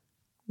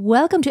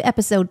Welcome to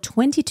episode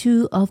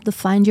 22 of the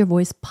Find Your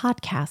Voice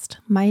podcast.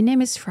 My name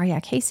is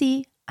Freya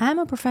Casey. I'm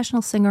a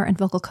professional singer and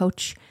vocal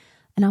coach,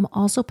 and I'm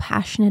also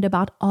passionate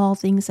about all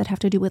things that have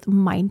to do with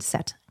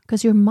mindset,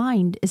 because your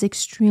mind is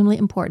extremely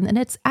important, and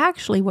it's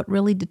actually what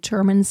really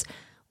determines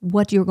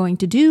what you're going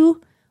to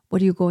do,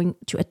 what you're going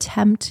to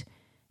attempt,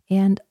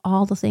 and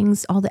all the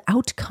things, all the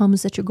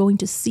outcomes that you're going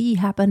to see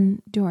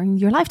happen during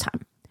your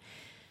lifetime.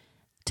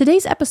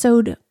 Today's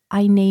episode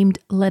I named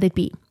Let It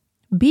Be.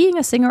 Being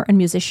a singer and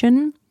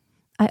musician,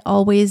 I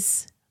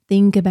always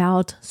think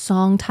about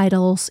song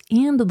titles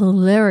and the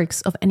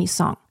lyrics of any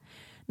song.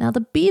 Now,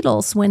 the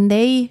Beatles, when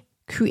they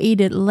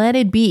created Let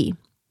It Be,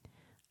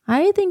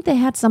 I think they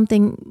had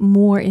something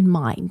more in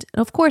mind.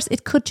 Of course,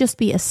 it could just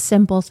be a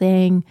simple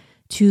thing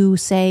to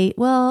say,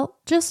 well,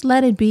 just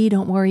let it be,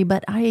 don't worry.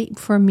 But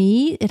for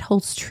me, it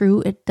holds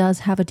true. It does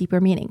have a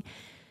deeper meaning.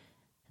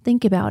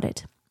 Think about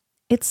it.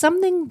 It's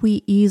something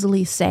we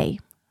easily say,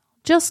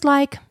 just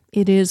like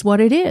it is what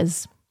it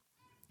is.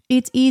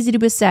 It's easy to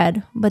be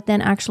said, but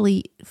then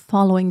actually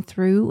following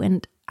through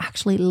and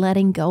actually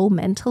letting go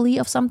mentally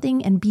of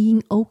something and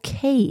being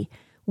okay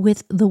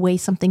with the way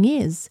something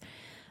is.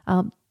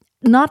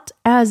 Not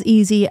as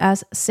easy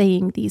as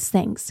saying these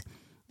things.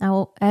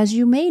 Now, as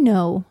you may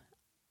know,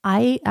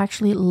 I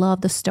actually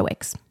love the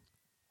Stoics.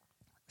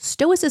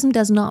 Stoicism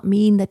does not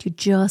mean that you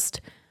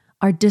just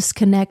are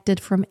disconnected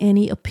from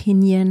any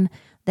opinion,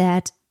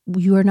 that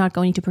you are not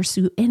going to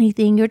pursue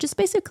anything. You're just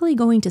basically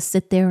going to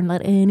sit there and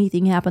let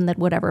anything happen, that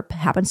whatever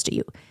happens to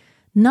you.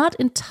 Not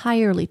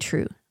entirely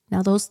true.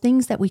 Now, those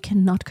things that we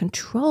cannot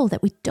control,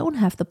 that we don't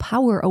have the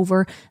power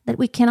over, that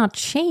we cannot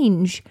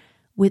change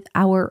with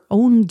our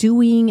own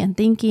doing and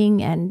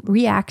thinking and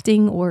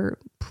reacting or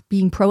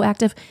being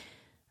proactive,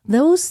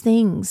 those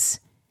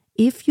things,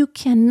 if you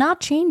cannot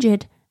change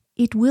it,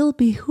 it will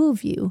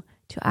behoove you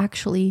to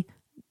actually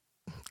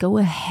go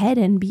ahead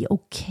and be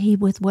okay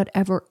with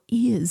whatever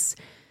is.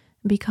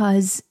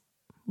 Because,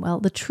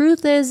 well, the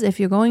truth is, if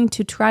you're going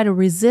to try to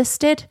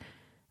resist it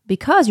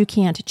because you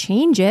can't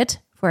change it,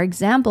 for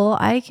example,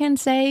 I can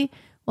say,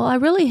 well, I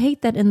really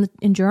hate that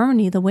in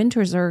Germany, the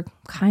winters are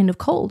kind of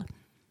cold.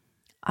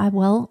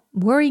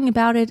 Worrying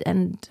about it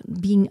and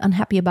being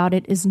unhappy about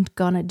it isn't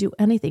going to do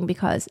anything,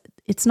 because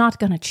it's not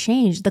going to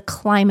change. The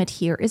climate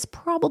here is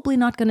probably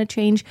not going to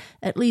change,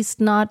 at least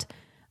not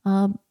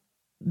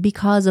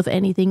because of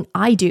anything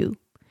I do.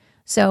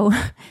 So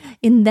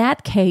in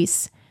that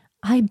case,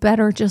 I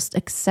better just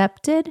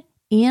accept it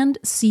and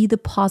see the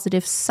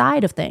positive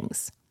side of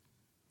things.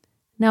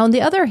 Now, on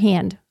the other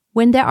hand,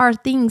 when there are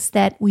things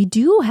that we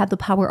do have the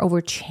power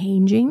over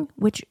changing,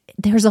 which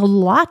there's a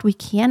lot we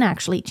can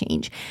actually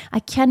change.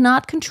 I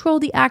cannot control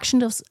the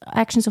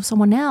actions of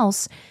someone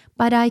else,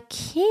 but I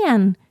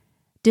can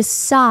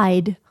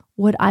decide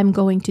what I'm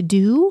going to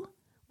do,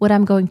 what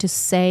I'm going to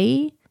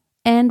say,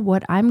 and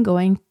what I'm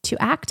going to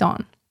act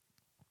on.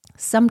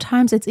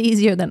 Sometimes it's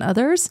easier than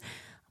others.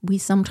 We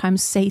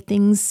sometimes say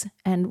things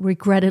and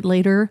regret it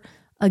later.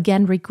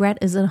 Again, regret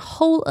is a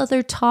whole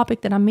other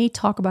topic that I may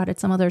talk about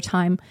at some other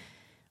time.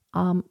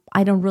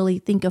 I don't really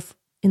think of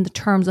in the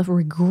terms of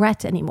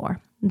regret anymore.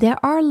 There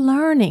are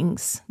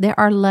learnings. There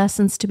are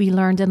lessons to be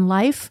learned in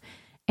life,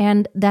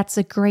 and that's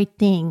a great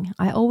thing.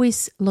 I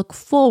always look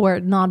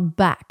forward, not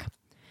back.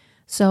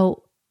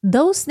 So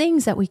those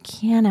things that we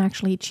can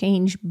actually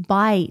change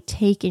by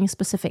taking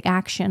specific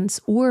actions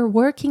or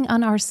working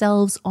on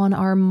ourselves, on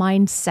our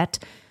mindset,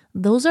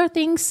 those are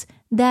things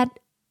that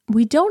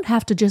we don't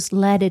have to just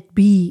let it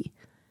be.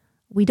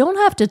 We don't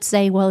have to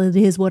say, well, it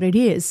is what it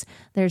is.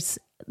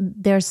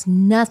 There's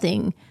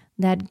nothing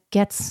that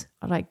gets,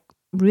 like,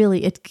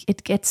 really,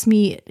 it gets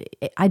me.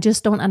 I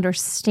just don't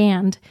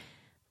understand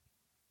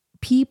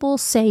people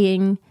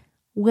saying,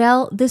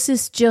 well, this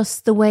is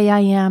just the way I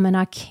am and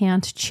I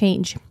can't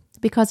change,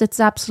 because it's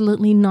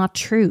absolutely not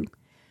true.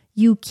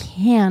 You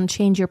can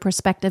change your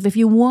perspective if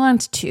you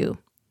want to.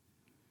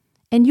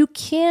 And you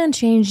can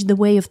change the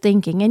way of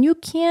thinking, and you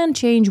can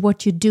change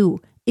what you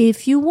do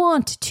if you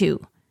want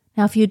to.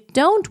 Now, if you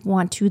don't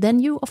want to, then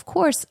you, of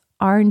course,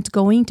 aren't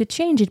going to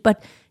change it,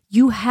 but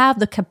you have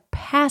the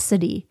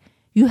capacity,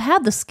 you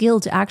have the skill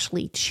to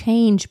actually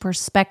change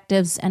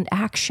perspectives and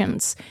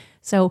actions.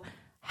 So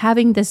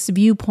having this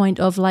viewpoint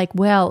of like,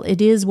 well,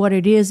 it is what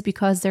it is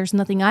because there's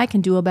nothing I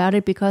can do about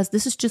it, because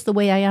this is just the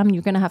way I am,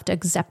 you're going to have to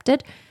accept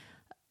it.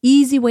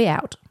 Easy way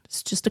out.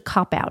 It's just a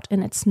cop out,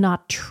 and it's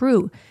not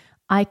true.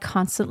 I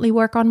constantly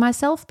work on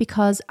myself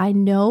because I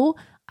know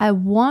I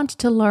want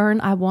to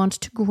learn, I want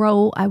to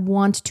grow, I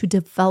want to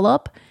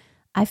develop.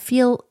 I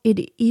feel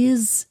it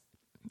is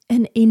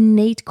an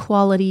innate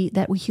quality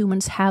that we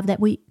humans have, that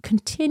we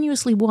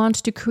continuously want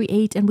to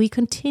create and we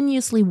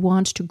continuously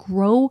want to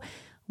grow.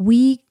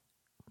 We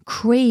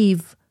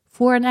crave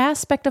for an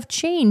aspect of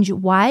change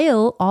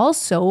while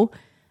also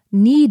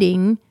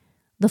needing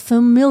the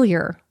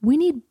familiar. We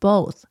need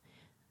both.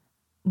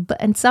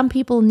 And some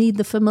people need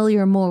the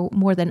familiar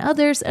more than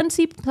others, and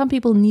some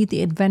people need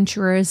the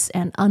adventurous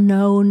and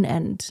unknown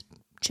and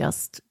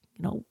just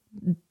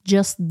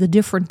the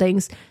different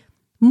things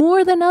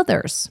more than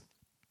others.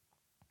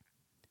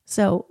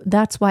 So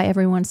that's why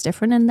everyone's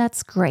different, and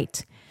that's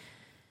great.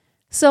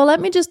 So let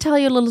me just tell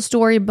you a little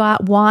story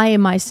about why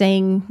am I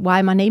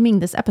naming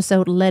this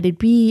episode Let It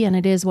Be, and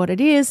it is what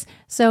it is.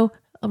 So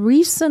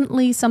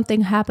recently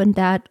something happened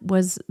that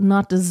was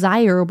not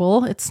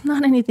desirable. It's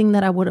not anything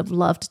that I would have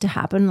loved to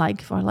happen.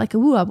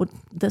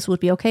 This would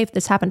be okay if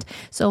this happened.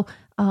 So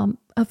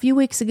a few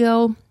weeks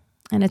ago,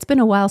 and it's been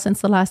a while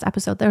since the last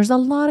episode, there's a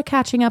lot of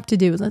catching up to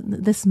do.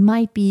 This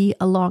might be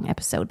a long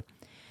episode,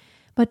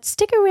 but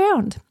stick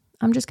around.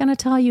 I'm just going to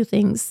tell you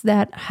things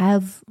that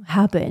have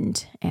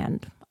happened,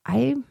 and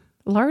I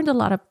learned a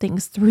lot of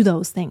things through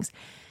those things.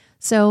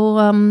 So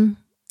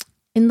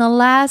in the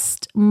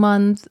last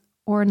month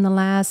or in the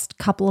last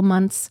couple of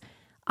months,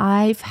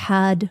 I've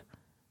had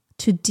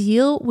to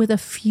deal with a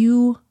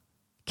few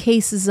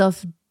cases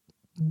of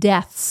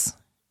deaths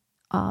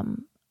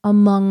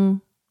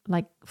among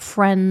like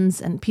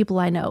friends and people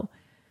I know.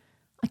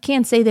 I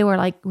can't say they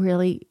were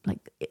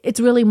it's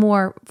really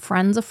more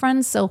friends of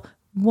friends. So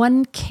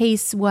one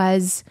case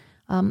was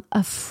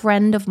a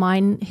friend of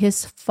mine,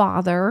 his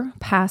father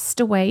passed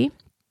away.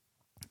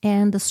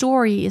 And the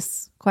story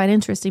is quite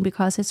interesting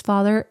because his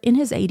father in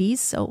his 80s,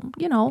 so,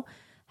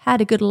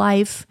 had a good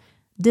life,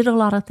 did a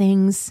lot of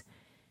things.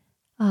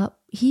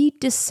 He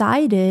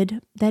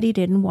decided that he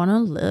didn't want to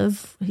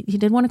live. He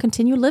didn't want to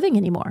continue living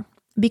anymore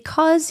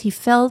because he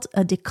felt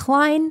a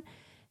decline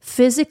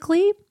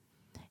physically.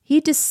 He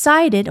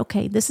decided,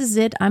 okay, this is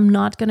it. I'm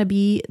not going to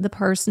be the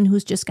person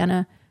who's just going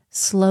to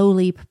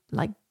slowly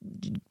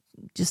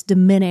just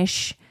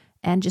diminish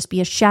and just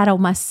be a shadow of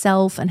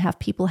myself and have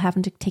people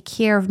having to take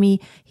care of me.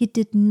 He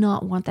did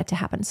not want that to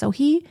happen. So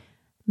he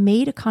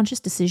made a conscious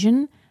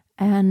decision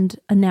and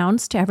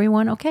announced to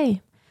everyone,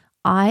 okay,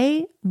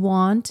 I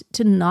want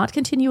to not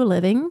continue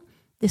living.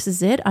 This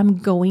is it. I'm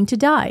going to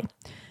die.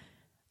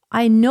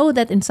 I know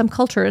that in some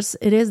cultures,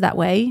 it is that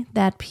way,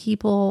 that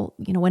people,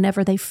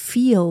 whenever they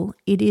feel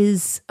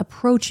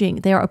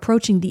they are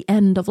approaching the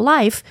end of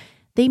life,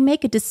 they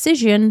make a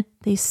decision,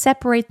 they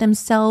separate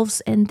themselves,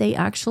 and they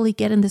actually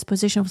get in this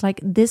position of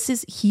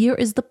here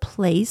is the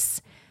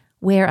place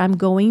where I'm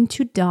going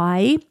to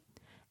die,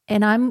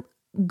 and I'm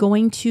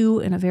going to,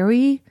 in a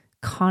very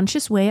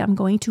conscious way, I'm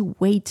going to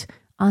wait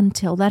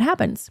until that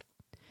happens.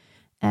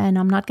 And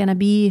I'm not going to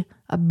be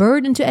a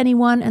burden to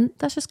anyone, and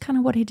that's just kind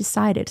of what he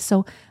decided.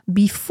 So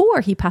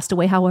before he passed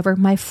away, however,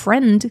 my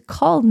friend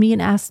called me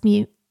and asked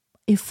me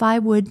if I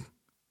would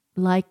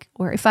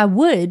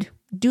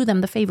do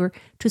them the favor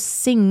to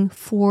sing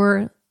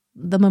for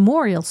the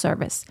memorial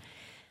service.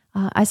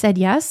 I said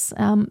yes.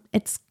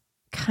 It's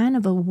kind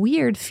of a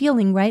weird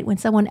feeling, right? When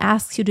someone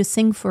asks you to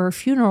sing for a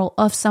funeral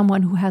of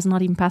someone who has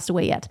not even passed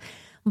away yet.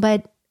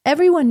 But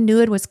everyone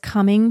knew it was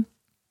coming.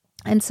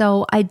 And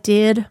so I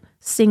did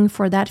sing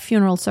for that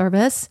funeral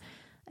service.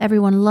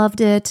 Everyone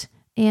loved it.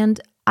 And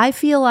I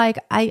feel like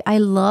I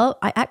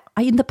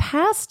in the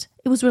past,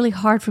 it was really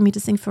hard for me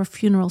to sing for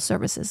funeral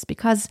services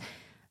because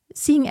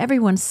seeing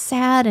everyone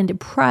sad and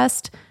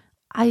depressed,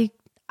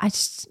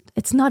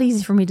 it's not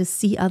easy for me to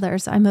see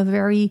others. I'm a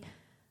very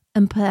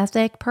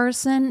empathetic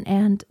person,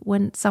 and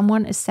when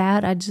someone is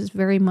sad, I just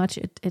very much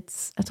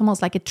it's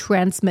almost like it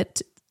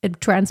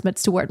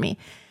transmits toward me.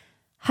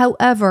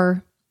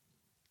 However,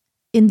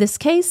 in this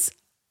case,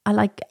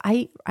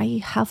 I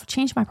have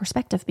changed my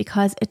perspective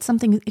because it's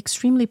something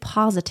extremely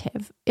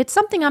positive. It's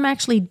something I'm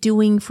actually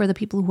doing for the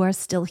people who are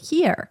still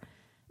here.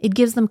 It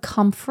gives them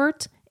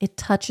comfort. It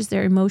touches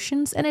their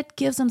emotions, and it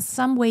gives them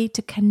some way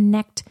to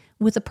connect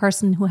with the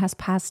person who has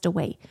passed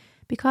away.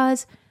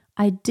 Because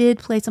I did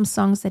play some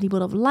songs that he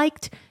would have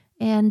liked,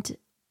 and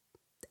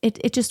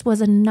it just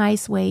was a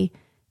nice way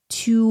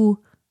to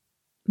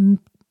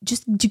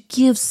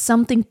give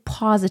something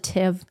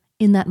positive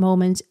in that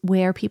moment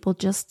where people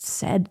just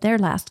said their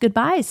last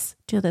goodbyes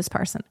to this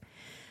person.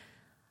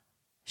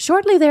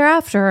 Shortly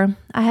thereafter,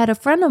 I had a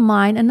friend of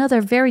mine,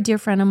 another very dear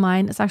friend of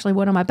mine. It's actually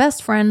one of my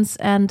best friends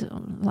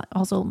and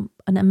also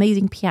an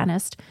amazing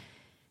pianist.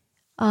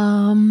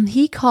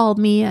 He called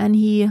me and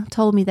he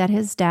told me that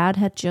his dad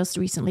had just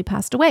recently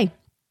passed away.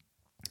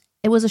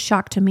 It was a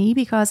shock to me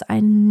because I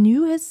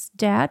knew his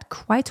dad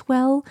quite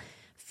well.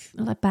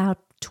 About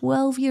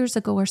 12 years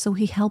ago or so,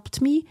 he helped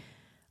me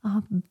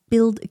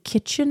build a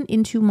kitchen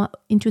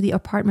into the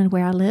apartment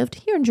where I lived.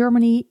 Here in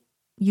Germany,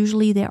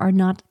 usually there are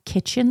not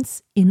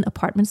kitchens in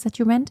apartments that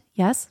you rent.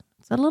 Yes,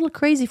 it's a little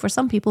crazy for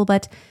some people,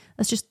 but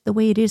that's just the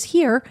way it is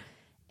here.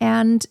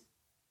 And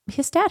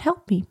his dad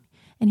helped me.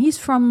 And he's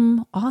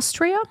from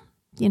Austria.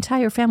 The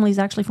entire family is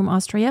actually from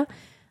Austria.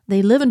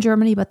 They live in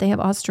Germany, but they have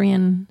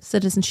Austrian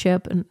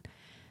citizenship. And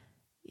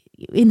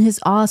in his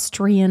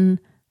Austrian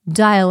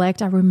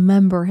dialect, I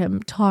remember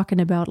him talking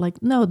about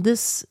no,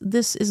 this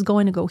is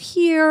going to go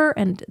here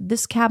and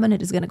this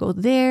cabinet is going to go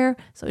there.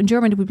 So in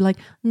German, it would be like,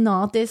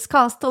 no, this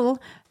kastel,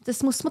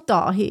 this muss man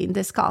da hin,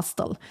 this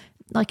kastel.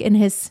 Like in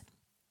his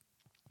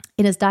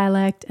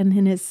dialect and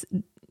in his,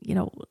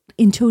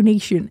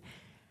 intonation.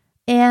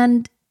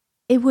 And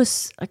it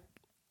was,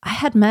 I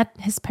had met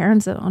his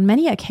parents on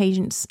many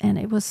occasions and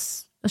it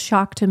was a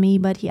shock to me,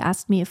 but he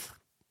asked me if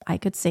I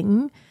could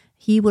sing.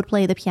 he would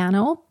play the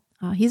piano.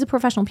 He's a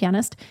professional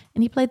pianist,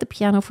 and he played the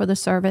piano for the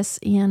service,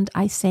 and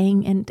I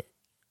sang, and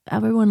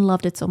everyone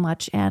loved it so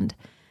much. And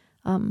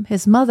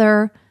his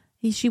mother,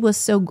 she was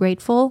so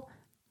grateful.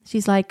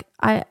 She's like,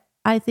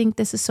 I think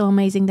this is so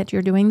amazing that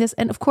you're doing this.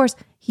 And of course,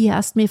 he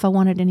asked me if I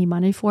wanted any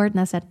money for it.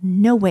 And I said,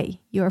 no way,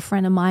 you're a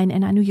friend of mine.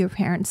 And I knew your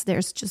parents.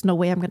 There's just no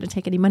way I'm going to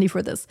take any money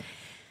for this.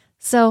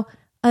 So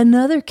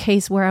another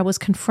case where I was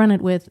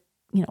confronted with,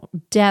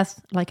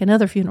 death, like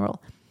another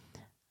funeral.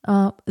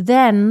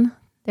 Then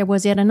there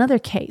was yet another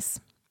case.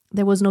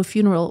 There was no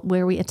funeral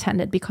where we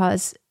attended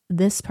because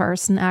this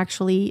person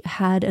actually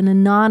had an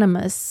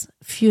anonymous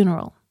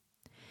funeral.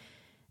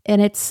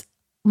 And it's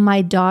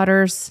my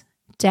daughter's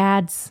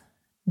dad's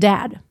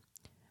dad.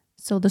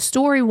 So the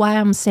story why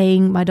I'm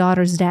saying my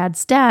daughter's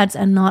dad's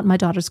and not my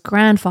daughter's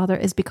grandfather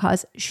is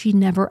because she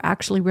never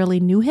actually really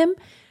knew him.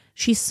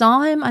 She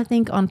saw him, I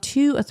think, on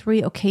 2 or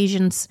 3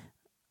 occasions,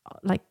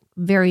 like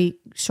very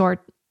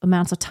short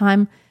amounts of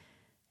time,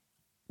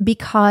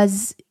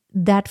 because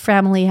that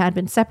family had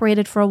been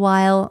separated for a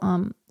while.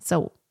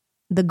 So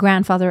the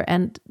grandfather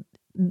and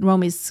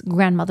Romy's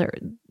grandmother,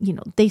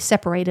 they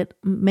separated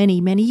many,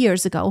 many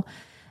years ago.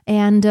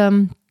 And how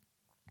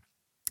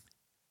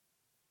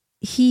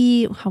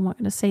am I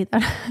going to say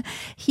that?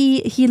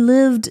 He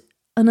lived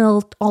an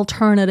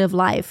alternative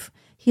life.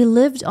 He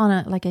lived on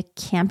a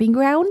camping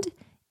ground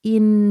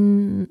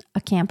in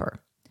a camper.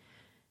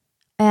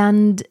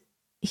 And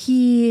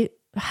he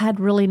had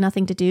really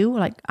nothing to do.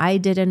 Like, I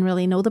didn't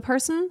really know the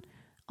person.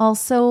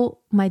 Also,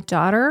 my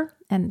daughter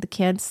and the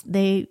kids,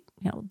 the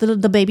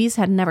babies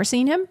had never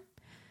seen him.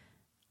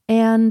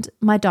 And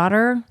my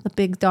daughter, the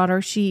big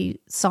daughter, she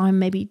saw him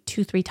maybe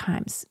 2-3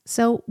 times.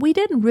 So we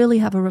didn't really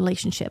have a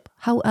relationship.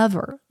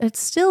 However,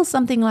 it's still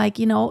something like,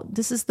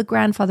 this is the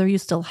grandfather you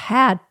still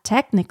had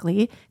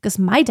technically, because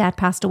my dad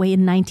passed away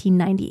in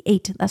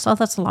 1998. That's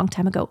a long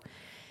time ago.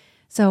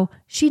 So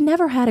she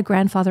never had a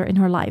grandfather in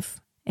her life.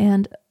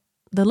 And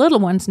the little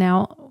ones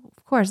now,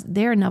 of course,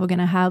 they're never going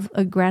to have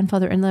a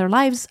grandfather in their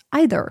lives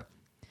either.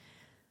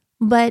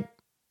 But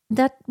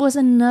that was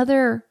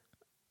another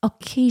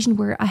occasion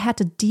where I had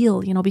to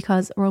deal,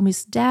 because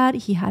Romy's dad,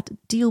 he had to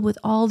deal with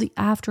all the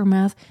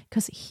aftermath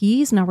because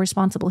he's now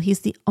responsible. He's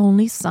the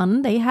only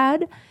son they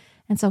had.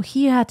 And so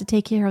he had to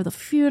take care of the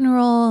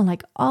funeral and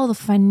like all the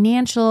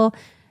financial.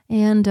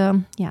 And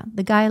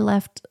the guy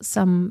left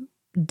some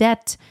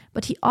debt,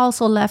 but he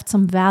also left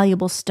some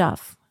valuable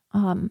stuff.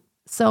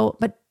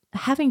 But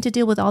having to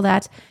deal with all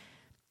that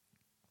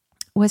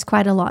was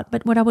quite a lot.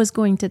 But what I was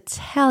going to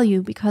tell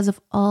you, because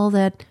of all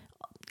that,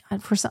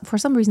 for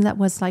some reason, that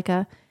was like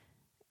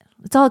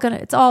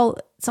it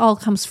all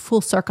comes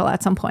full circle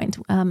at some point.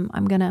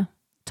 I'm gonna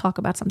talk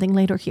about something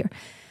later here,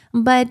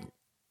 but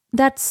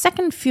that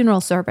second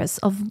funeral service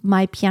of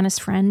my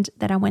pianist friend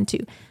that I went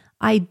to,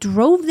 I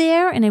drove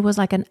there, and it was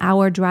like an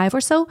hour drive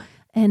or so.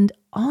 And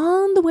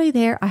on the way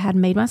there, I had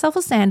made myself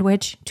a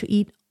sandwich to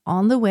eat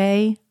on the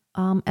way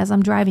as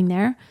I'm driving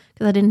there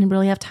because I didn't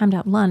really have time to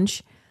have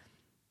lunch.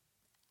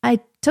 I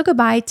took a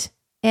bite,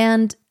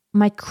 and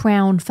my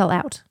crown fell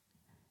out.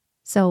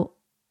 So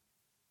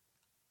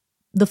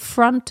the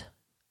front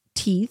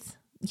teeth,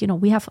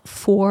 we have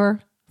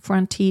 4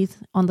 front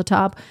teeth on the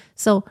top.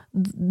 So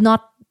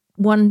not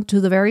one to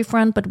the very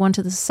front, but one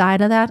to the side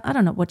of that. I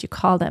don't know what you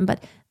call them,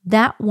 but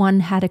that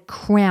one had a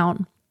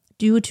crown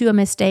due to a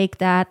mistake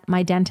that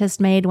my dentist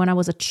made when I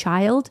was a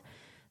child.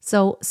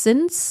 So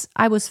since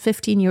I was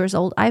 15 years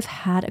old, I've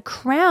had a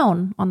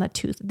crown on that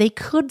tooth. They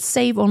could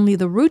save only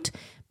the root.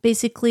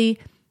 Basically,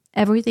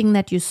 everything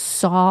that you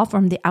saw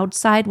from the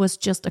outside was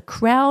just a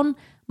crown,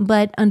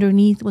 but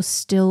underneath was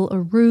still a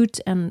root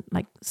and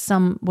like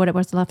what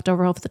was left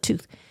over of the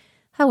tooth.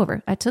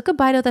 However, I took a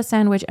bite of the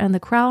sandwich and the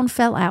crown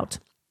fell out.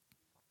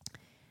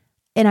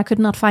 And I could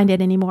not find it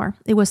anymore.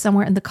 It was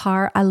somewhere in the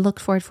car. I looked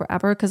for it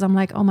forever because I'm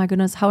like, oh my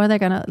goodness, how are they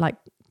going to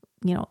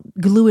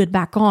glue it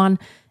back on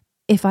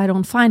if I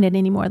don't find it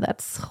anymore?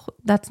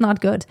 That's not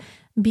good,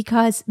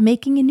 because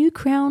making a new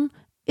crown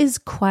is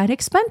quite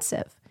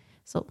expensive.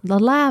 So the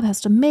lab has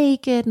to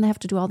make it and they have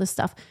to do all this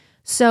stuff.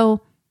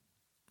 So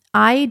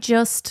I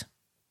just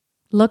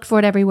looked for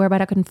it everywhere,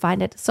 but I couldn't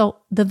find it. So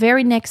the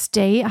very next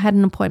day I had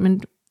an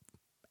appointment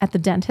at the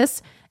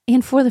dentist,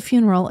 and for the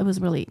funeral,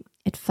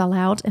 it fell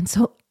out. And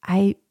so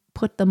I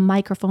put the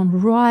microphone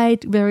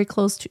right very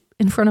close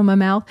in front of my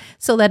mouth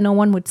so that no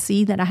one would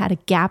see that I had a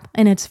gap,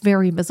 and it's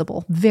very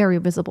visible, very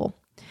visible.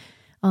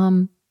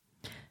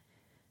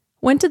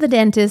 Went to the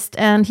dentist,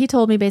 and he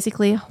told me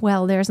basically,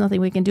 well, there's nothing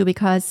we can do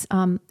because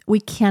we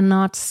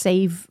cannot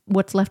save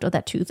what's left of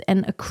that tooth,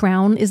 and a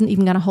crown isn't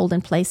even going to hold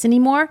in place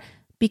anymore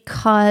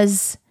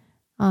because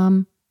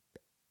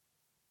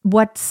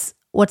what's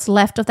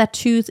left of that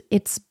tooth,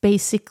 it's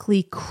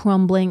basically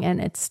crumbling, and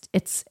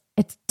it's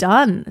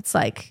done. It's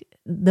like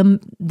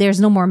there's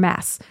no more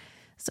mass.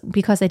 So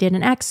because I did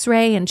an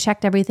X-ray and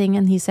checked everything,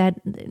 and he said,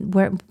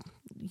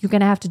 you're going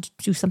to have to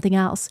do something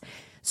else.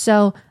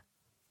 So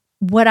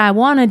what I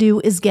want to do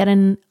is get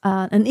an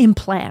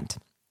implant.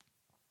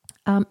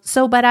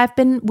 But I've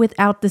been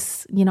without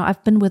this,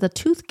 I've been with a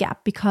tooth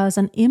gap because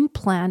an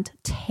implant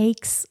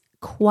takes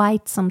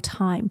quite some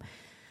time.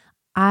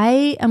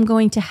 I am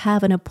going to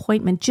have an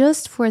appointment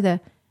just for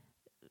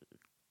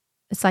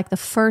it's like the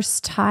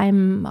first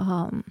time,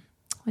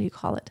 what do you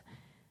call it?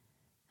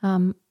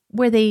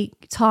 Where they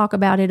talk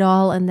about it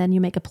all and then you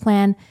make a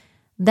plan.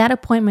 That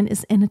appointment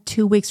is in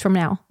 2 weeks from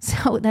now.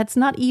 So that's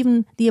not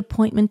even the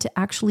appointment to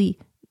actually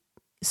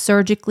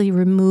surgically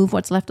remove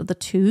what's left of the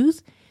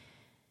tooth.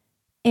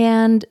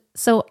 And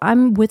so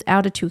I'm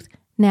without a tooth.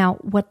 Now,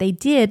 what they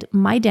did,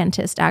 my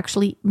dentist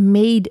actually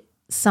made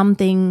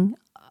something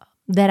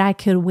that I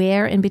could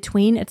wear in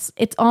between.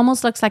 It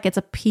almost looks like it's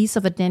a piece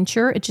of a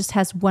denture. It just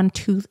has one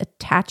tooth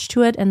attached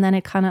to it, and then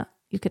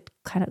you could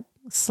kind of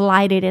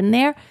slide it in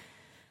there.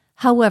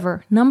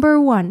 However, number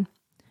one,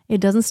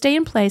 it doesn't stay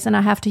in place, and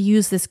I have to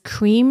use this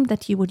cream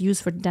that you would use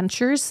for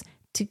dentures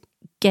to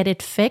get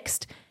it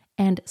fixed.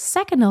 And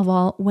second of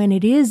all, when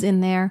it is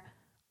in there,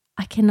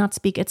 I cannot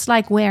speak. It's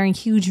like wearing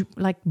huge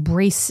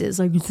braces.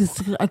 I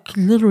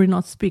can literally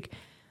not speak.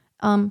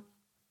 Hold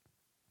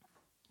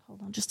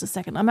on just a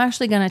second. I'm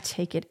actually going to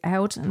take it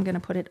out. I'm going to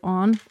put it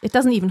on. It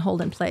doesn't even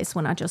hold in place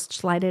when I just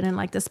slide it in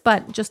like this.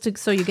 But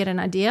so you get an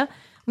idea,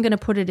 I'm going to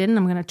put it in.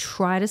 I'm going to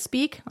try to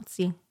speak. Let's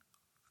see.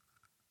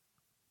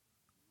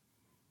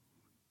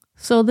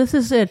 So this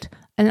is it.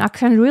 And I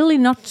can really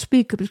not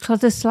speak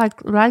because it's like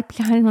right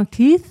behind my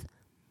teeth.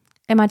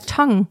 And my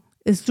tongue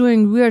is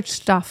doing weird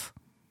stuff.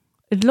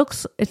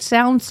 It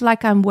sounds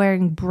like I'm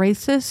wearing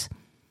braces.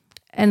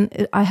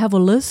 And I have a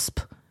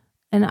lisp.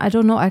 And I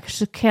don't know, I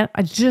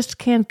just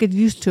can't get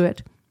used to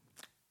it.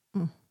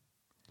 I'm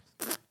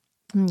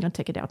going to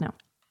take it out now.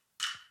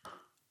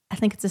 I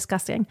think it's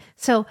disgusting.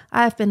 So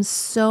I've been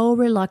so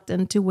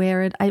reluctant to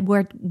wear it. I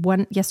wore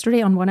it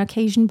yesterday on one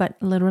occasion, but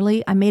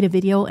literally I made a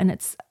video and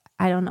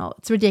I don't know,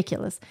 it's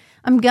ridiculous.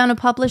 I'm going to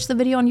publish the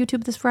video on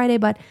YouTube this Friday,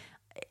 but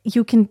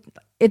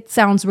it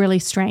sounds really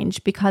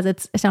strange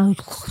because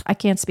I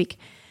can't speak.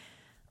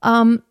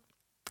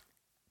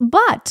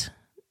 But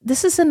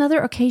this is another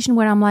occasion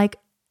where I'm like,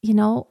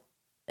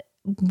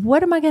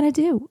 what am I going to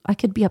do? I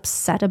could be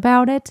upset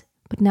about it,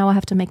 but now I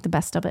have to make the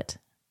best of it.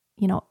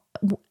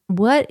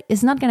 What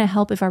is not going to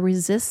help if I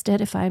resist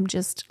it, if I'm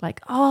just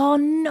like, oh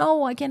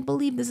no, I can't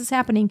believe this is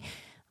happening.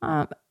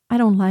 I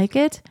don't like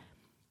it,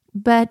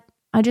 but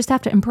I just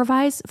have to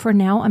improvise. For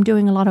now, I'm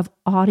doing a lot of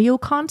audio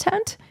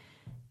content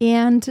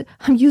and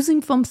I'm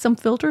using some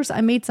filters.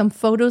 I made some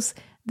photos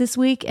this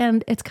week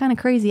and it's kind of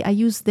crazy. I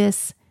use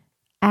this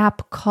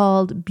app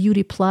called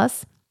Beauty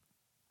Plus.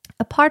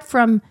 Apart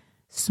from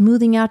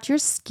smoothing out your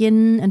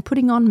skin and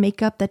putting on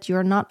makeup that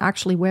you're not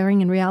actually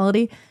wearing in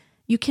reality,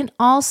 you can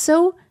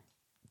also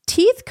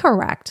tooth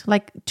correct.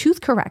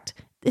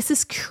 This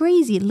is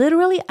crazy.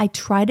 Literally, I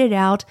tried it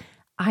out.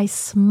 I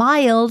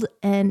smiled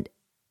and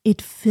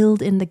it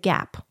filled in the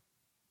gap.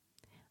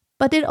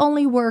 But it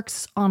only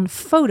works on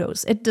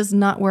photos. It does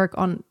not work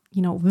on,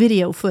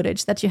 video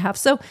footage that you have.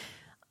 So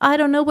I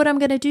don't know what I'm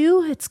going to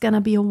do. It's going to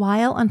be a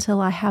while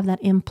until I have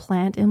that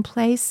implant in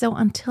place. So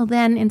until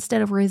then,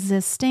 instead of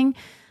resisting,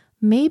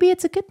 maybe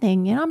it's a good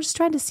thing. I'm just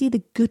trying to see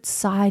the good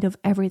side of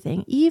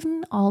everything.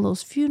 Even all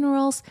those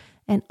funerals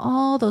and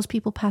all those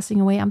people passing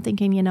away. I'm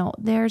thinking,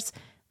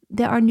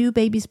 there are new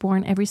babies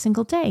born every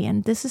single day.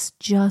 And this is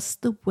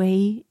just the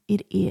way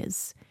it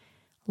is.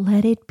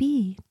 Let it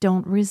be.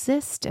 Don't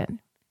resist it.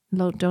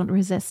 Don't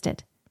resist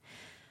it.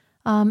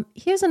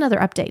 Here's another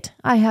update.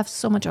 I have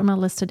so much on my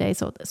list today,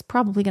 so it's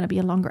probably going to be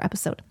a longer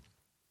episode.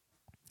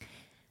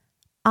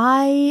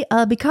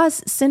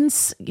 Because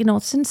since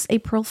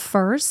April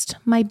 1st,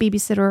 my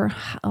babysitter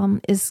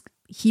is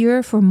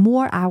here for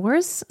more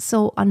hours.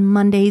 So on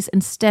Mondays,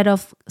 instead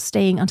of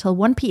staying until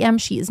 1 p.m.,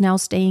 she is now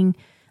staying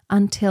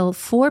until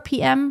 4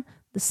 p.m.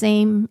 The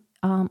same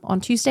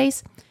on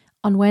Tuesdays.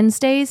 On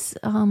Wednesdays,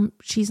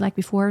 she's like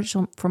before,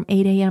 from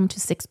 8 a.m.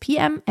 to 6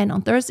 p.m. And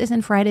on Thursdays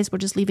and Fridays, we're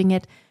just leaving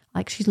it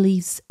like she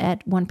leaves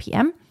at 1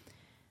 p.m.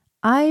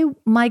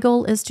 My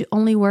goal is to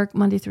only work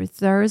Monday through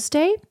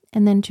Thursday,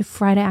 and then to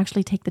Friday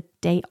actually take the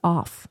day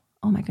off.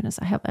 Oh my goodness,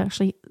 I have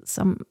actually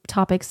some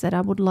topics that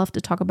I would love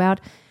to talk about.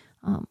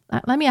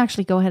 Let me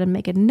actually go ahead and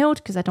make a note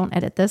because I don't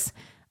edit this.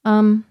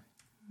 I'm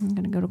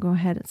going to go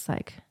ahead. It's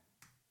like,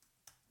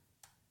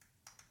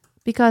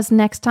 because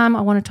next time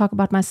I want to talk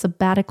about my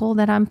sabbatical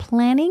that I'm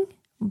planning,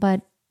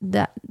 but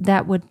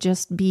that would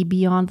just be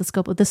beyond the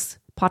scope of this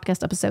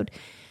podcast episode.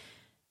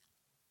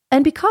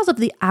 And because of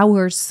the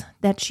hours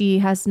that she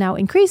has now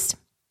increased,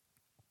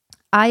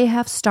 I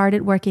have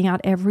started working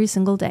out every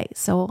single day.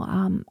 So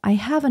I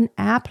have an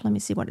app. Let me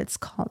see what it's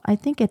called. I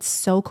think it's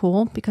so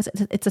cool because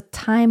it's a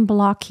time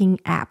blocking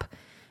app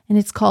and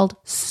it's called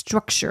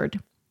Structured.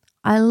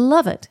 I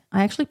love it.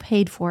 I actually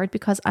paid for it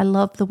because I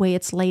love the way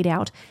it's laid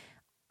out.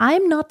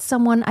 I'm not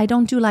someone, I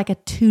don't do like a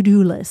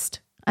to-do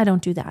list. I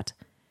don't do that.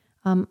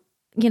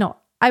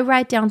 I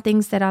write down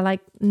things that I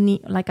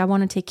I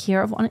want to take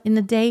care of in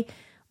the day,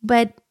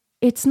 but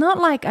it's not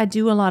like I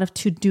do a lot of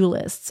to-do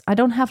lists. I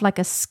don't have like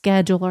a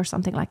schedule or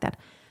something like that.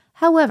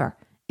 However,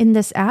 in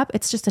this app.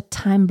 It's just a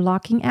time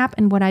blocking app.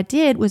 And what I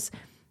did was,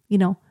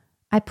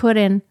 I put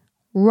in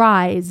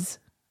rise.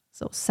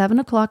 So 7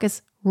 o'clock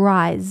is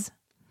rise.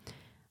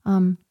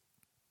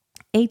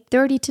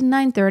 8:30 to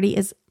 9:30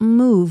 is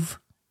move.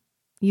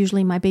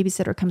 Usually my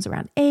babysitter comes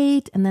around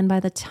 8. And then by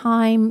the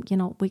time,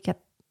 we get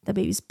the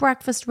baby's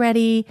breakfast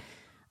ready,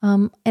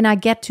 and I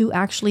get to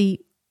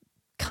actually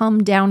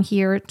come down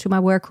here to my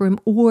workroom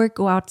or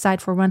go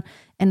outside for a run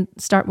and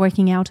start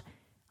working out.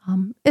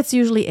 It's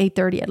usually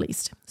 8:30 at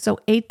least. So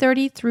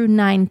 8:30 through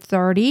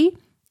 9:30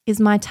 is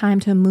my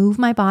time to move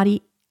my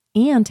body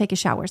and take a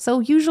shower. So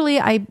usually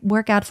I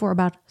work out for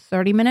about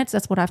 30 minutes.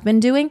 That's what I've been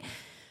doing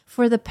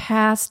for the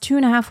past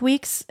 2.5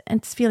 weeks. And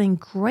it's feeling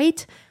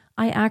great.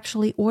 I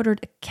actually ordered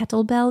a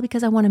kettlebell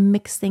because I want to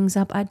mix things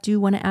up. I do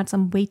want to add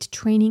some weight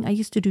training. I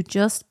used to do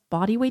just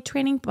body weight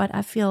training, but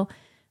I feel,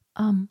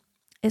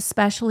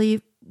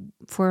 especially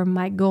for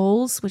my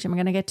goals, which I'm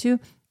going to get to,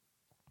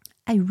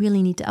 I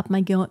really need to up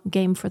my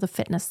game for the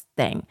fitness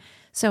thing.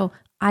 So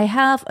I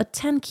have a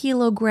 10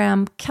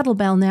 kilogram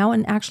kettlebell now,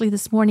 and actually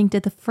this morning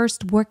did the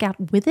first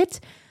workout with it.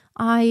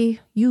 I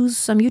use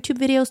some YouTube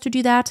videos to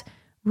do that.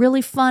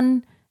 Really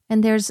fun.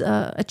 And there's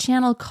a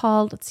channel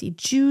called,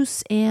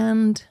 Juice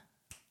and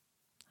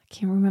I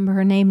can't remember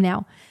her name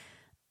now.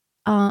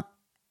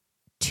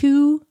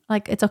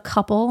 It's a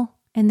couple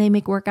and they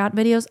make workout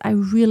videos. I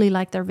really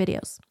like their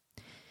videos.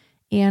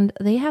 And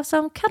they have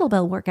some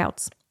kettlebell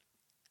workouts.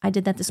 I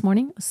did that this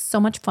morning. It was so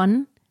much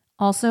fun.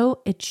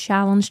 Also, it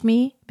challenged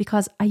me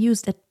because I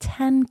used a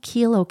 10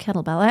 kilo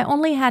kettlebell. I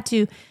only had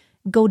to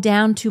go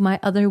down to my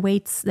other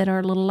weights that are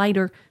a little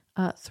lighter,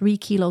 3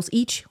 kilos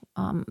each,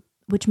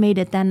 which made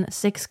it then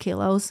 6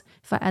 kilos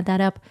if I add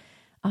that up,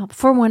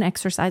 for one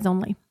exercise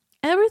only.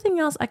 Everything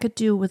else I could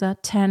do with a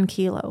 10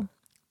 kilo.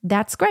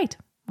 That's great.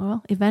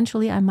 Well,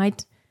 eventually I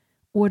might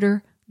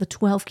order the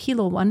 12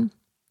 kilo one,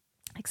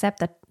 except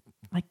that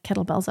my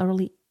kettlebells are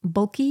really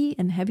bulky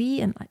and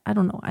heavy, and I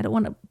don't know. I don't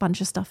want a bunch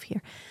of stuff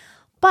here.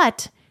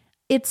 But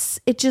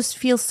it just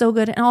feels so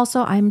good. And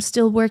also I'm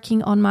still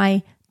working on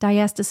my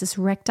diastasis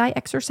recti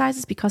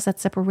exercises because that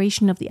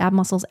separation of the ab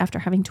muscles after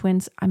having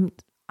twins,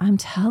 I'm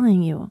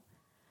telling you,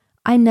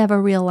 I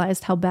never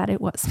realized how bad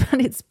it was,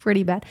 but it's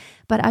pretty bad.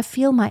 But I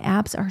feel my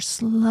abs are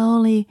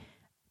slowly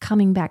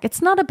coming back.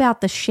 It's not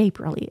about the shape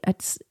really.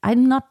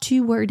 I'm not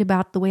too worried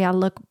about the way I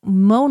look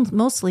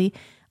mostly.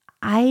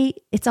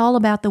 It's all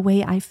about the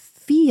way I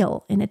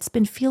feel, and it's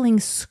been feeling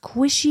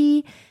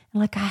squishy,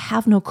 like I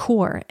have no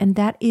core, and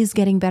that is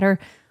getting better.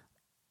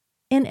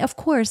 And of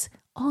course,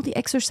 all the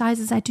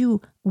exercises I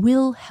do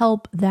will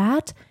help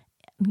that,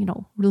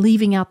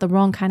 leaving out the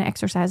wrong kind of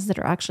exercises that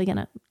are actually going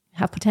to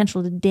have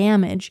potential to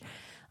damage.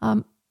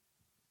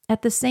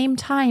 At the same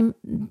time,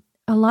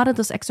 a lot of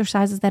those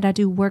exercises that I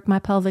do work my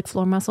pelvic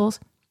floor muscles.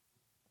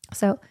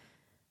 So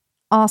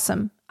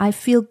awesome. I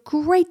feel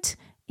great.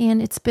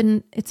 And it's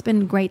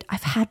been great.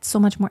 I've had so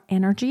much more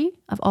energy.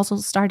 I've also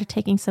started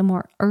taking some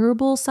more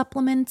herbal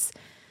supplements.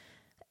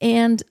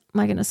 And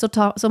my goodness,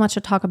 so much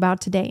to talk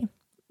about today.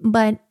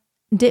 But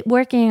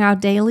working out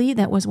daily,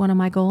 that was one of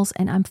my goals.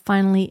 And I'm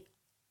finally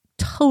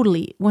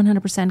totally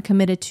 100%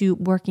 committed to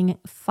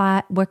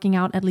working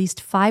out at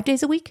least 5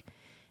 days a week.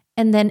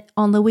 And then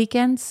on the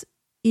weekends,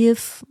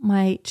 if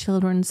my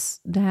children's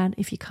dad,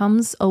 if he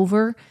comes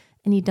over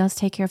and he does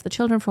take care of the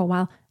children for a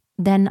while,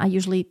 then I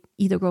usually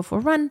either go for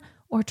a run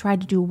or try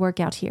to do a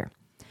workout here.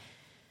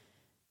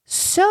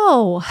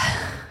 So,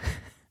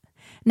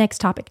 next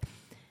topic.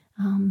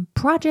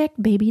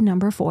 Project baby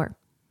number 4.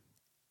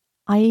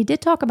 I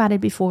did talk about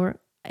it before,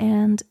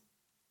 and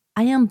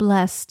I am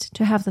blessed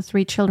to have the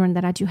 3 children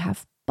that I do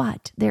have,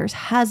 but there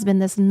has been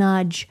this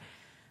nudge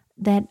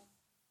that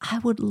I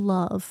would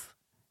love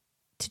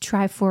to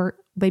try for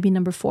baby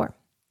number 4.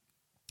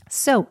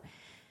 So,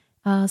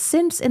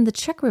 since in the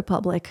Czech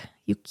Republic,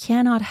 you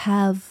cannot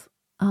have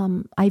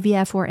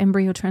IVF or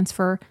embryo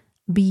transfer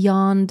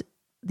beyond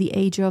the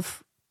age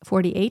of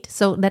 48.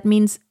 So that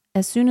means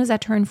as soon as I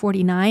turn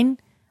 49,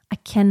 I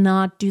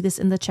cannot do this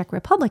in the Czech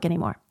Republic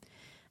anymore.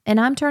 And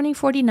I'm turning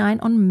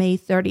 49 on May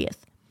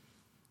 30th.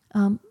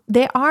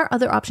 There are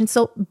other options.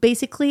 So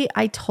basically,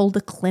 I told the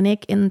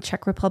clinic in the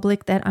Czech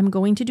Republic that I'm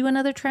going to do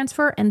another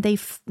transfer, and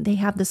they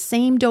have the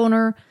same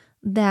donor,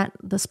 that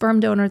the sperm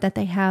donor that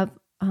they have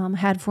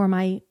had for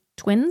my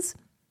twins.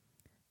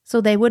 So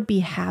they would be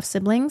half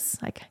siblings,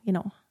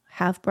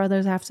 half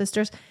brothers, half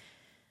sisters.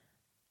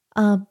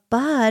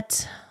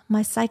 But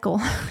my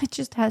cycle, it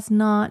just has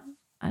not,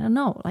 I don't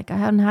know, I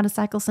haven't had a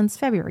cycle since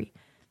February.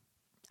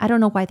 I don't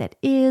know why that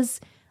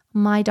is.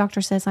 My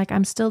doctor says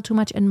I'm still too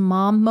much in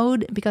mom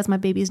mode because my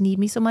babies need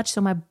me so much.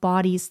 So my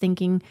body's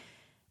thinking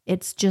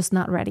it's just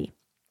not ready.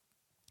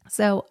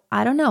 So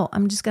I don't know.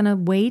 I'm just going to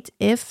wait.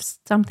 If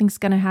something's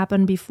going to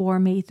happen before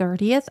May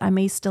 30th, I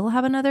may still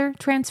have another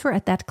transfer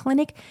at that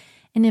clinic.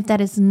 And if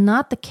that is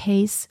not the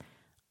case,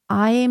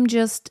 I am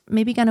just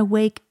maybe going to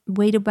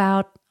wait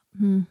about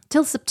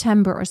till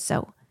September or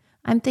so.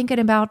 I'm thinking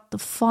about the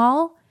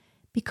fall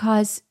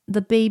because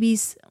the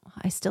babies,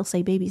 I still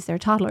say babies, they're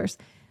toddlers.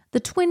 The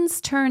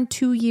twins turn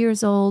 2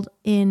 years old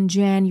in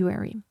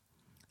January.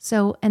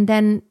 So, and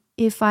then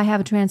if I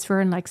have a transfer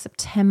in like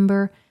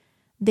September,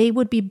 they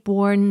would be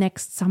born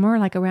next summer,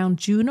 like around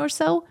June or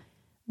so,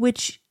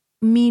 which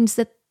means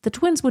that the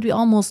twins would be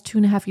almost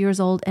 2.5 years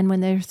old. And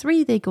when they're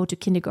 3, they go to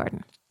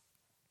kindergarten.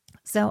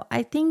 So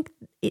I think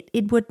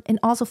it would, and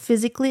also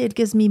physically, it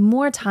gives me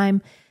more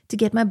time to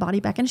get my body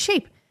back in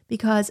shape,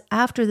 because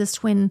after this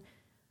twin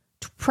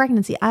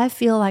pregnancy, I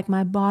feel like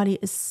my body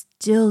is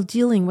still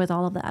dealing with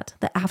all of that,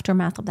 the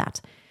aftermath of that.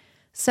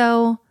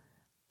 So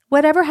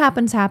whatever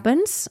happens,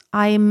 happens.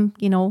 I'm,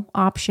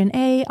 option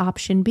A,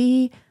 option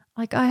B.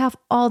 Like I have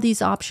all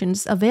these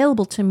options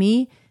available to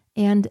me.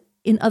 And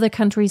in other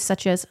countries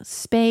such as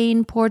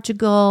Spain,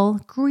 Portugal,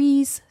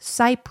 Greece,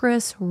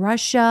 Cyprus,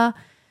 Russia,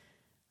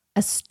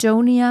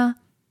 Estonia,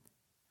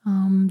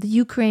 the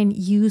Ukraine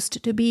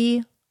used to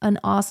be an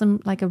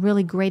awesome, like a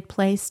really great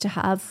place to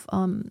have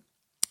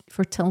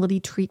fertility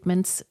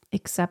treatments,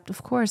 except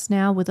of course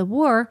now with the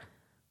war,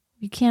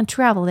 you can't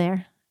travel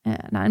there.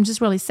 And I'm just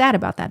really sad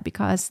about that,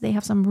 because they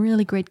have some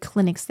really great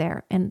clinics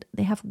there and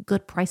they have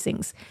good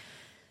pricings.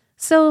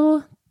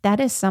 So that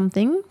is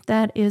something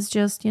that is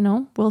just,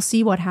 we'll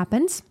see what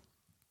happens.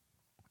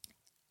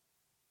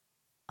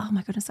 Oh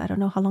my goodness, I don't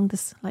know how long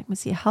this, let me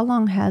see, how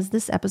long has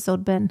this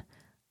episode been?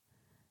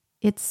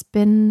 It's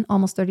been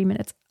almost 30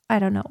 minutes. I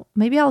don't know.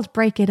 Maybe I'll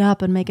break it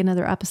up and make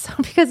another episode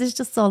because it's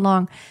just so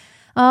long.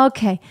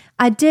 Okay.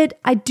 I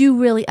do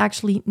really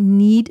actually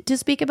need to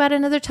speak about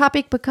another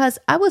topic, because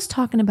I was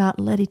talking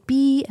about let it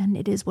be and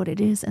it is what it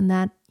is, and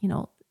that,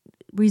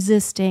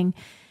 resisting.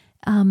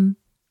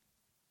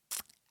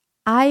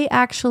 I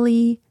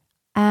actually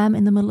am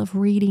in the middle of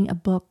reading a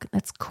book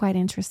that's quite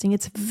interesting.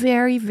 It's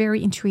very,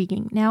 very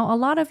intriguing. Now, a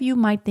lot of you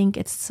might think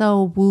it's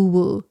so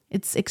woo-woo.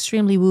 It's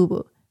extremely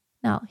woo-woo.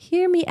 Now,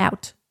 hear me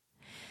out.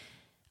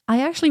 I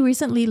actually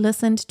recently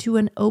listened to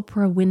an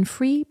Oprah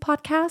Winfrey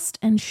podcast,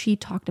 and she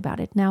talked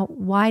about it. Now,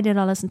 why did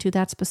I listen to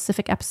that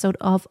specific episode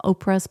of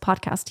Oprah's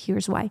podcast?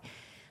 Here's why.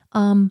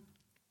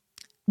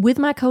 With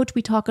my coach,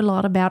 we talk a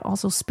lot about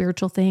also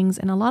spiritual things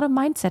and a lot of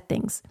mindset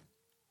things.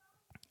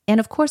 And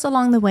of course,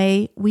 along the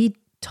way, we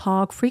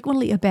talk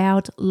frequently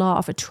about law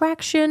of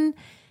attraction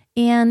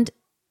and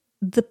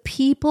the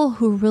people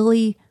who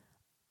really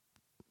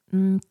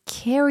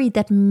carry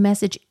that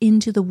message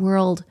into the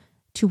world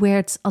to where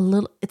it's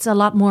a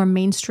lot more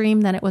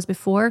mainstream than it was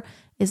before,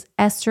 is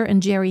Esther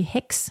and Jerry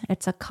Hicks.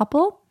 It's a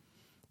couple.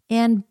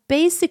 And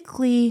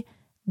basically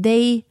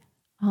they,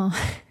 it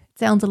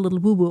sounds a little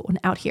woo-woo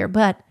out here,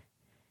 but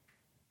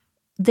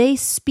they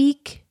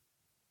speak,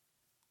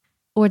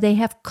 or they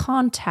have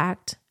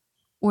contact,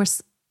 or,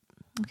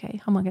 okay,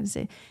 how am I going to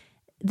say?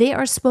 They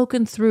are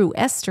spoken through.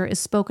 Esther is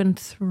spoken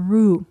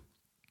through.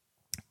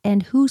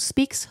 And who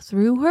speaks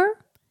through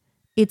her?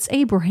 It's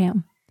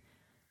Abraham.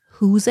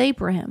 Who's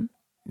Abraham?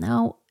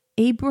 Now,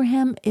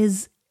 Abraham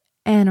is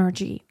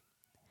energy.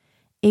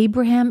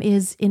 Abraham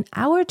is, in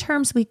our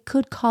terms, we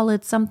could call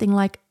it something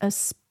like a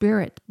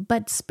spirit,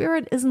 but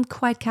spirit isn't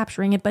quite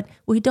capturing it, but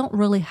we don't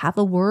really have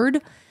a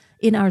word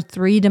in our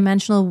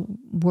three-dimensional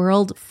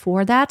world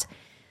for that.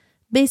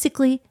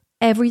 Basically,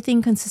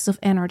 everything consists of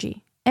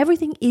energy.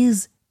 Everything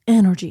is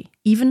energy.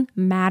 Even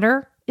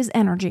matter is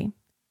energy.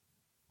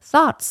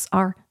 Thoughts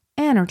are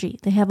energy.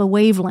 They have a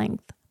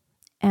wavelength,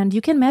 and you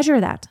can measure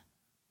that.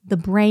 The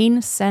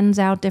brain sends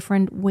out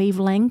different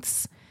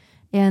wavelengths,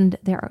 and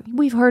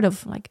we've heard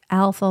of like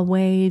alpha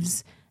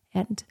waves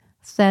and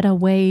theta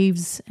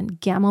waves and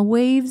gamma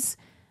waves.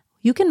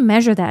 You can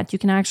measure that. You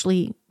can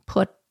actually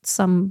put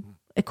some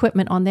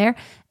equipment on there,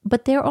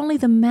 but they're only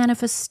the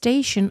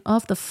manifestation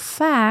of the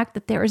fact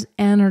that there is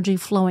energy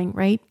flowing,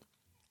 right?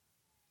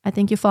 I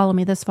think you follow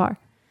me this far.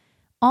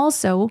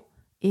 Also,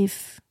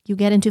 if you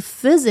get into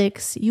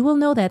physics, you will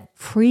know that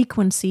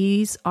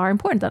frequencies are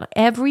important, that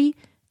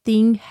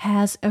everything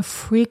has a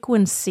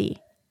frequency,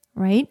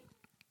 right?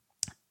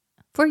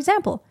 For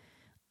example,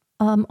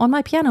 on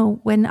my piano,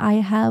 when I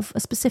have a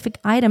specific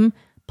item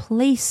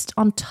placed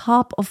on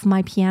top of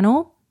my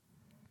piano,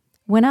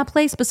 when I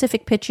play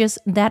specific pitches,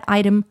 that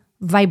item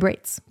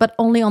vibrates, but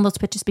only on those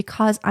pitches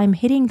because I'm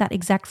hitting that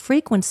exact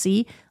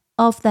frequency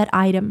of that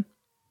item.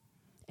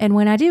 And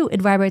when I do,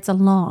 it vibrates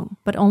along,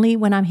 but only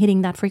when I'm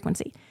hitting that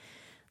frequency.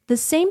 The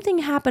same thing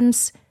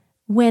happens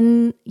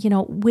when,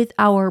 with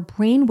our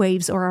brain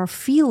waves or our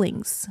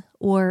feelings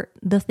or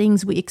the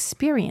things we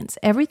experience.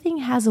 Everything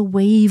has a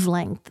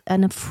wavelength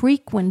and a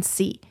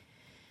frequency.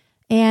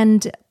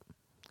 And,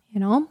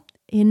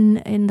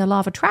 in the law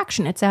of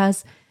attraction, it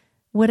says,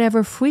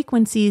 whatever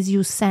frequencies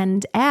you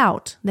send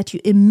out, that you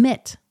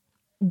emit,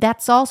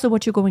 that's also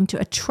what you're going to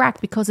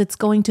attract, because it's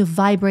going to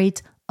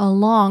vibrate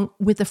along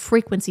with the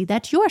frequency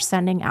that you're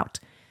sending out.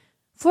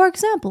 For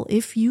example,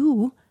 if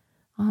you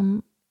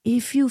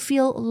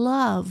feel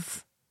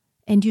love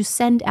and you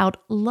send out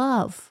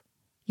love,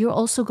 you're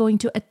also going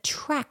to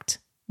attract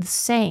the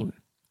same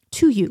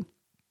to you.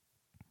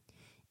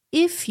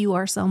 If you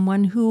are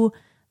someone who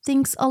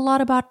thinks a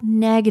lot about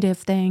negative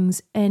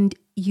things and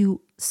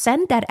you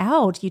send that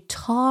out, you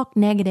talk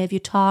negative, you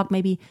talk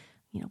maybe,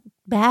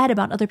 bad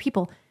about other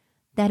people,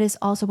 that is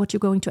also what you're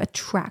going to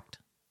attract.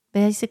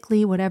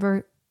 Basically,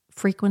 whatever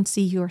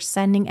frequency you're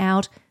sending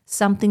out,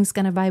 something's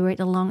going to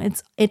vibrate along.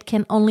 It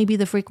can only be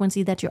the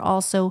frequency that you're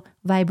also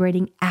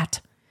vibrating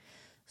at.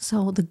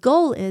 So the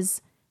goal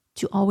is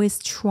to always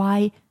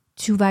try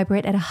to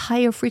vibrate at a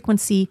higher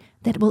frequency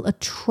that will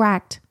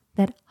attract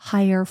that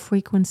higher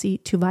frequency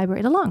to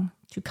vibrate along,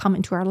 to come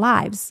into our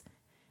lives.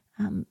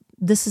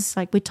 This is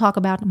like we talk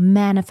about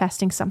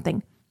manifesting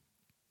something.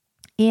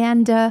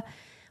 And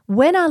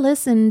when I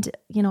listened,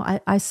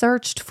 I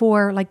searched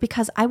for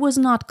because I was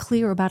not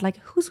clear about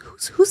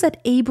who's that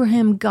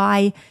Abraham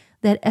guy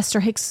that Esther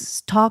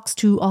Hicks talks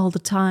to all the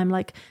time.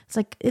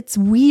 It's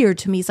weird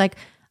to me. It's like,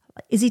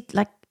 is he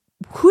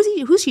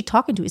who's she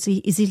talking to? Is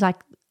he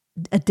like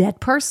a dead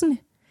person?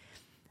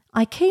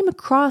 I came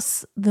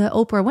across the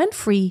Oprah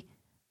Winfrey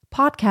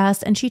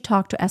podcast and she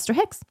talked to Esther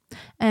Hicks.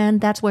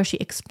 And that's where she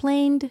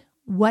explained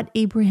what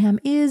Abraham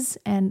is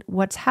and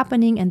what's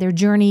happening and their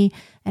journey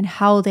and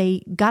how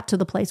they got to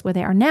the place where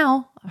they are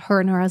now, her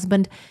and her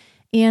husband.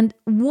 And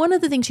one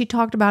of the things she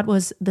talked about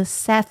was the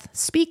Seth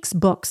Speaks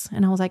books.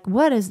 And I was like,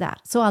 what is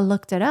that? So I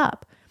looked it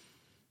up.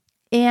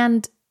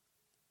 And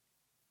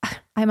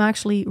I'm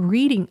actually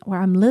reading or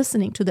I'm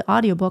listening to the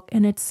audiobook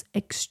and it's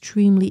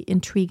extremely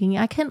intriguing.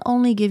 I can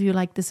only give you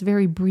this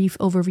very brief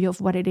overview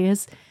of what it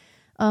is.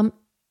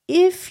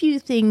 If you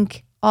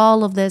think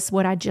all of this,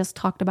 what I just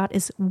talked about,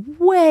 is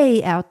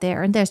way out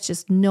there and there's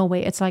just no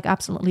way, it's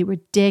absolutely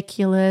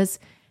ridiculous,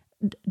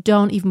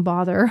 don't even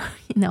bother,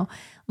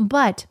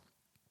 But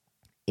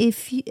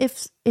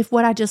if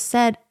what I just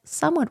said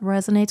somewhat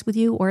resonates with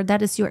you or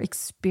that is your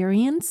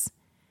experience,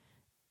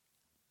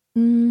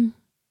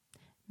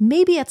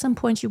 maybe at some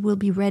point you will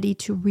be ready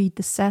to read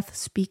the Seth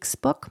Speaks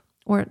book,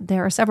 or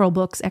there are several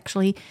books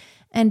actually.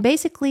 And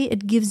basically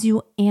it gives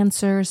you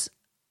answers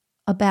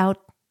about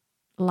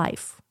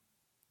life.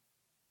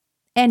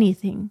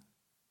 Anything,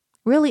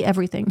 really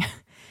everything.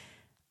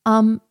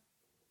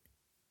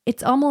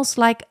 It's almost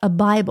like a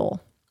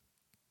Bible,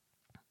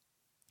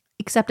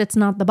 except it's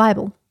not the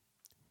Bible,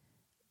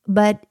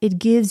 but it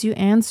gives you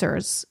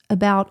answers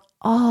about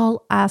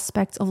all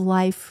aspects of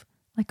life,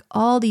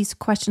 all these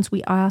questions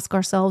we ask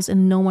ourselves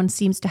and no one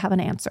seems to have an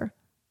answer.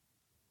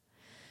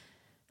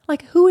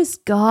 Who is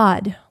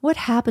God? What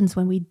happens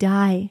when we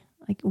die?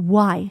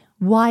 Why?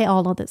 Why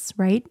all of this,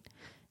 right?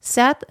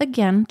 Seth,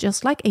 again,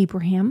 just like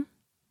Abraham,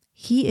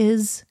 he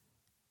is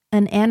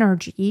an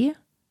energy,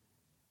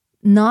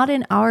 not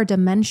in our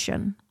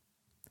dimension,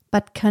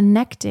 but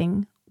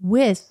connecting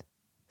with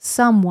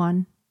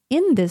someone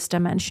in this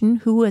dimension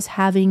who is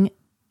having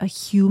a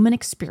human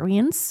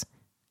experience,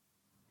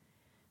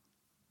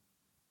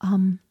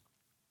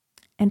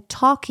 and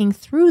talking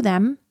through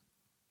them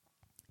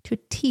to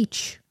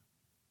teach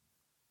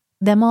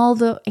them all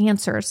the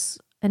answers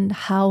and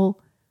how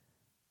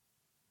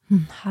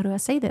do I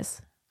say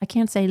this? I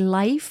can't say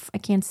life. I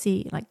can't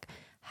see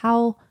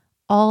how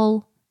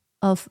all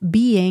of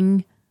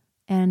being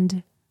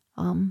and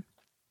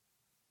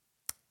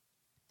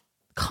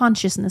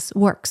consciousness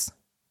works.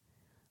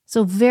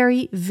 So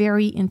very,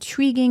 very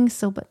intriguing.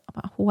 But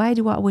why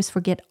do I always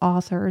forget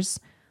authors?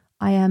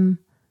 I am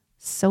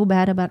so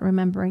bad about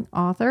remembering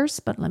authors,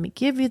 but let me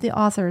give you the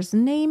author's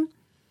name.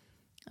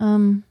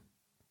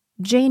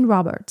 Jane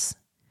Roberts.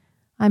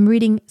 I'm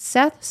reading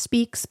Seth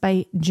Speaks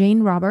by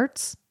Jane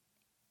Roberts.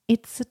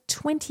 It's a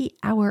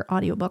 20-hour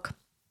audiobook.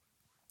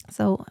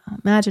 So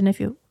imagine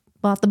if you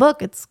bought the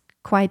book, it's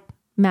quite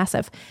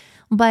massive,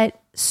 but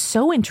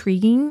so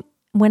intriguing.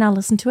 When I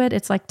listen to it,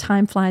 it's like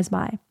time flies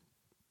by.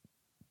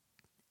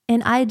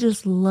 And I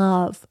just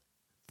love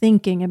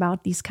thinking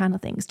about these kind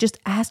of things, just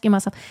asking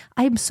myself.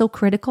 I'm so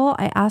critical.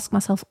 I ask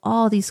myself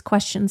all these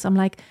questions. I'm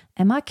like,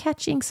 am I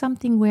catching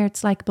something where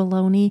it's like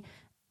baloney?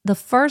 The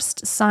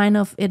first sign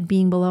of it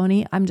being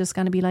baloney, I'm just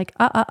going to be like,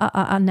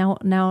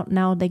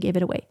 now they gave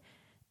it away.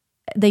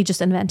 They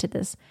just invented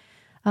this.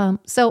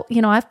 So,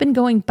 I've been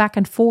going back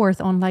and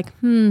forth on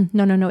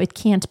no, it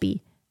can't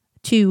be,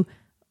 to,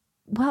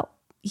 well,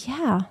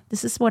 yeah,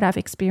 this is what I've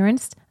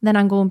experienced. Then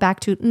I'm going back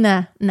to,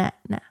 nah.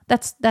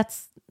 That's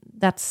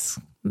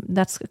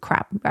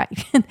crap,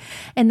 right?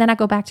 And then I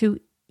go back to,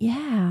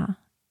 yeah,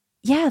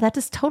 that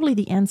is totally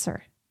the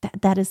answer.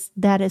 That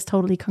is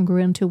totally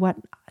congruent to what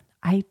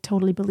I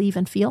totally believe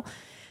and feel.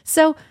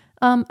 So,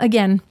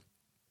 again,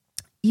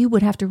 you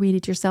would have to read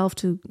it yourself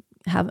to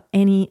have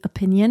any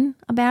opinion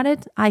about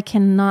it. I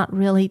cannot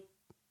really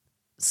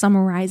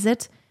summarize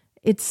it.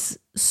 It's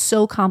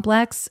so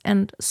complex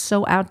and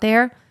so out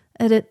there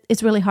that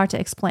it's really hard to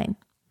explain.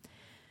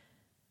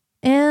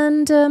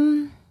 And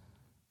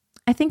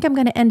I think I'm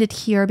going to end it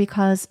here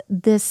because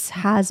this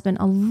has been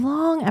a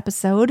long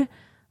episode.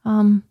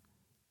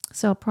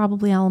 So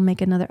probably I'll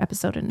make another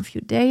episode in a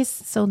few days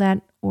so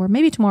that, or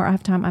maybe tomorrow I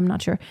have time, I'm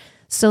not sure,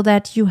 so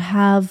that you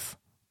have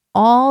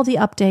all the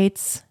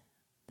updates.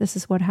 This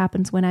is what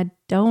happens when I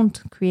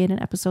don't create an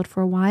episode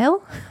for a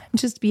while. I'm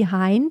just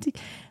behind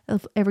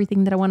of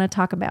everything that I want to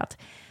talk about.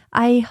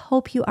 I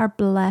hope you are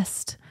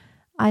blessed.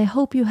 I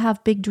hope you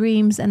have big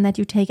dreams and that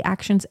you take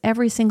actions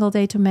every single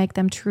day to make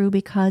them true,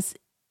 because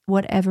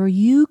whatever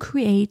you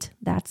create,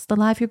 that's the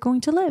life you're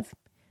going to live.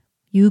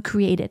 You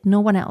create it, no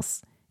one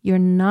else. You're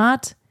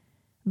not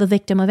the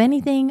victim of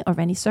anything or of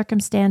any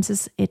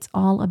circumstances. It's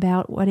all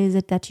about what is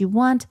it that you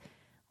want,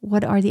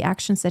 what are the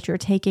actions that you're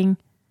taking,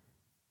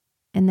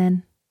 and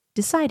then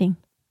deciding.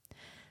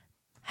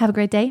 Have a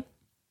great day.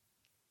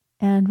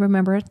 And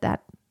remember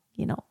that,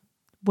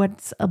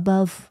 what's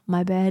above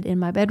my bed in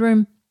my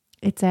bedroom,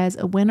 it says,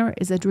 a winner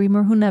is a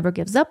dreamer who never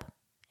gives up.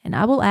 And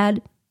I will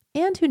add,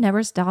 and who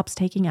never stops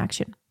taking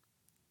action.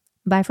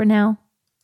 Bye for now.